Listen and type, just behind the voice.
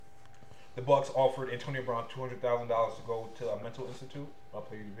the Bucks offered Antonio Brown $200,000 to go to a mental institute. I'll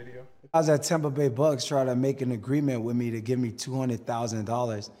play you the video. I was at Tampa Bay Bucks trying to make an agreement with me to give me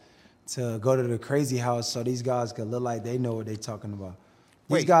 $200,000 to go to the crazy house so these guys could look like they know what they're talking about.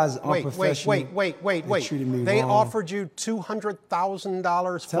 These guys are professional. Wait. They treated me They wrong. offered you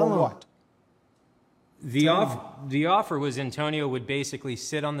 $200,000 for what? The offer was Antonio would basically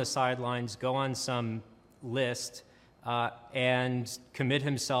sit on the sidelines, go on some list, and commit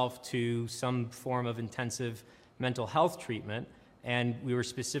himself to some form of intensive mental health treatment. And we were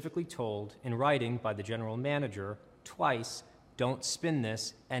specifically told in writing by the general manager twice, don't spin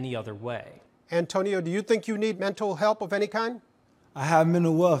this any other way. Antonio, do you think you need mental help of any kind? I have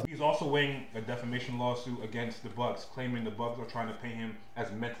mental wealth. He's also weighing a defamation lawsuit against the Bucks, claiming the Bucks are trying to paint him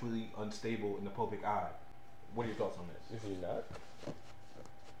as mentally unstable in the public eye. What are your thoughts on this? Is he not?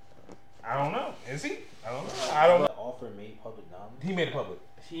 I don't know. Is he? I don't know. The offer made public knowledge. He made it public.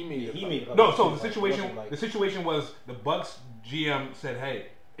 He made it public. No, so the situation was the Bucks GM said, "Hey,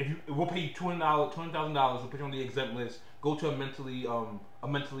 we'll pay you $200,000, we'll put you on the exempt list. Go to a mental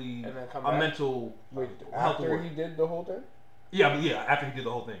Wait, health after ward." he did the whole thing? Yeah, after he did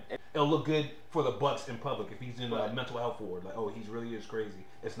the whole thing, it'll look good for the Bucks in public if he's in a mental health ward. Like, oh, he really is crazy.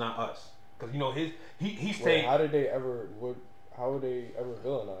 It's not us, because he's saying. How would they ever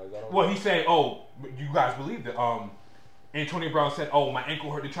villainize? He's saying, oh, you guys believe that? Antonio Brown said, oh, my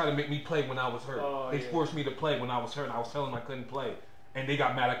ankle hurt. They tried to make me play when I was hurt. They forced me to play when I was hurt. And I was telling them I couldn't play, and they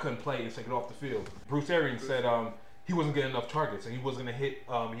got mad I couldn't play and took it off the field. Bruce Arians said he wasn't getting enough targets and he wasn't gonna hit.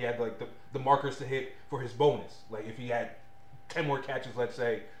 He had like the markers to hit for his bonus. Like if he had 10 more catches, let's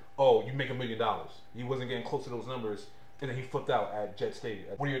say, oh, you make $1 million. He wasn't getting close to those numbers, and then he flipped out at Jet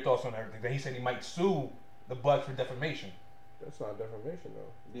Stadium. What are your thoughts on everything? Then he said he might sue the Bucks for defamation. That's not defamation,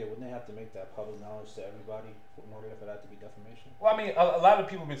 though. Yeah, wouldn't they have to make that public knowledge to everybody in order for that to be defamation? Well, I mean, a lot of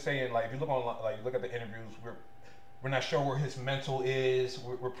people have been saying, like, if you look on, like, you look at the interviews, we're not sure where his mental is.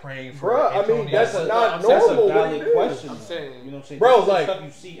 We're praying for. Bro, I mean, that's not normal. That's a valid question. I'm saying, you know what I'm saying? Bro, that's like stuff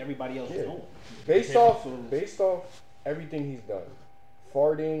you see everybody else doing. Based off everything he's done,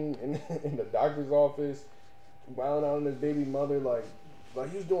 farting in the doctor's office, wilding out on his baby mother, like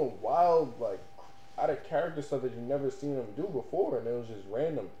he was doing wild, like out of character stuff that you never seen him do before, and it was just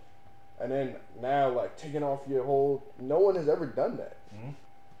random. And then now, like taking off your whole, no one has ever done that. Mm-hmm.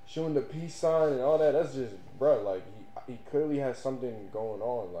 Showing the peace sign and all that. That's just, bro. Like he clearly has something going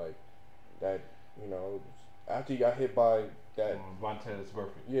on, like that. You know, after he got hit by that Vontaze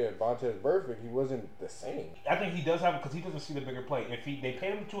Burfict. Yeah, Vontaze Burfict. He wasn't the same. I think he does have, because he doesn't see the bigger play. If they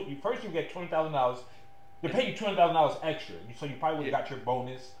pay him first, you get $20,000. They pay you $200,000 extra, so you probably would have got your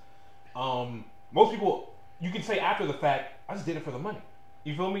bonus. Most people, you can say after the fact, I just did it for the money.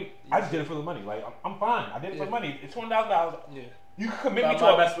 You feel me? I just did it for the money. Like I'm fine. I did it for the money. It's $200,000. Yeah. You can commit me to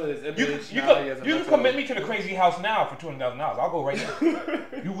you can commit me to the crazy house now for $200,000. I'll go right now.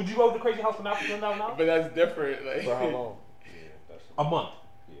 Would you go to the crazy house for now for $200,000? But that's different. Like, for how long? A month.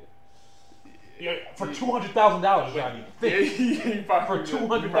 Yeah, for $200,000, Johnny. For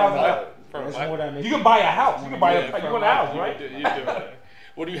 $200,000, you can buy a house. You can buy a house, right?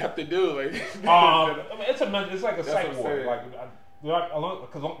 What do you have to do? Like, I mean, it's like a psych ward.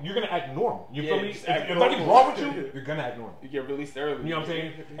 Because you're gonna act normal. You feel me? If nothing's wrong with you, you're gonna act normal. You get released early. You know what I'm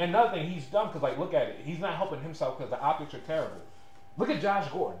saying? And another thing, he's dumb because, like, look at it. He's not helping himself because the optics are terrible. Look at Josh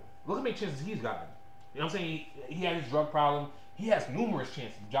Gordon. Look how many chances he's gotten. You know what I'm saying? He had his drug problem. He has numerous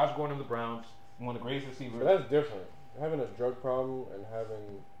chances. Josh Gordon of the Browns, one of the greatest receivers. But that's different. Having a drug problem and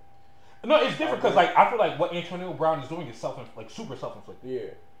having. No, it's different because, like, I feel like what Antonio Brown is doing is super self-inflicted.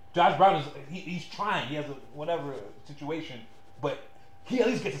 Yeah. Josh Brown is he's trying. He has a whatever situation, but he at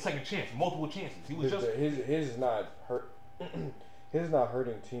least gets a second chance, multiple chances. He was his is not hurt. His is not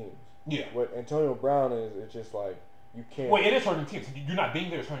hurting teams. Yeah. What Antonio Brown is, it's just like you can't. Wait, it is hurting teams. You're not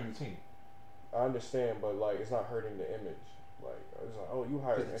being there is hurting the team. I understand, but like it's not hurting the image. Like it's like, oh, you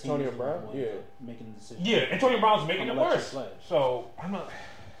hired Antonio Brown? Yeah. Making the decision. Yeah, Antonio Brown's making it worse. So I don't know.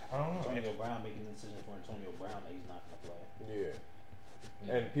 Antonio Brown making the decision for Antonio Brown that he's not gonna play.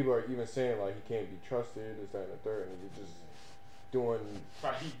 Yeah. And people are even saying like he can't be trusted, this, that, and the third, and he's just doing.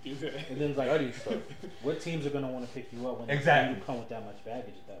 And then like nutty stuff. What teams are gonna want to pick you up when you come with that much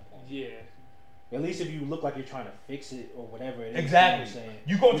baggage at that point? Yeah. At least if you look like you're trying to fix it or whatever it is. Exactly.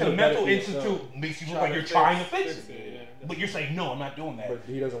 You go to the mental institute, makes you look like you're trying to fix it. Yeah. But you're saying, no, I'm not doing that. But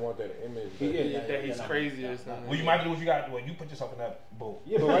he doesn't want that image. That he's crazy or something. Well, you might do what you got. Well, you put yourself in that boat.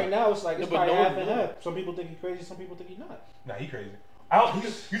 Yeah, but right now it's like it's probably half and half. Some people think he's crazy, some people think he's not. Nah, he's crazy.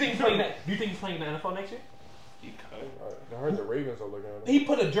 You think he's playing that? Do you think he's playing in the NFL next year? I heard the Ravens are looking at him. He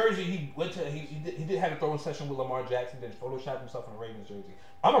put a jersey. He went to. He did have a throwing session with Lamar Jackson. Then photoshopped himself in a Ravens jersey.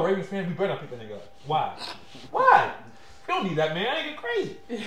 I'm a Ravens fan. We better not pick the nigga up. Why? Why? You don't need that, man. I ain't get crazy.